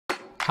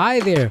Hi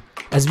there!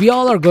 As we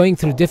all are going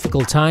through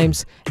difficult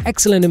times,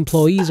 excellent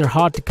employees are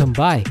hard to come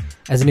by.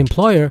 As an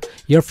employer,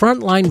 your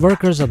frontline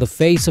workers are the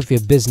face of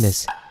your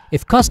business.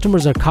 If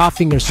customers are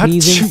coughing or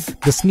sneezing,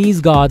 the sneeze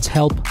guards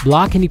help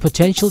block any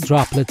potential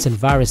droplets and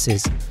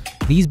viruses.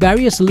 These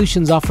barrier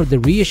solutions offer the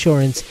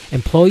reassurance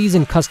employees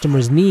and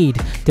customers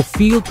need to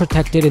feel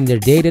protected in their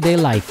day-to-day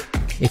life.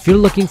 If you're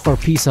looking for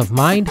peace of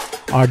mind,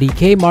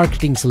 RDK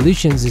Marketing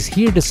Solutions is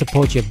here to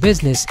support your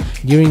business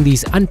during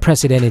these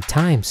unprecedented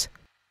times.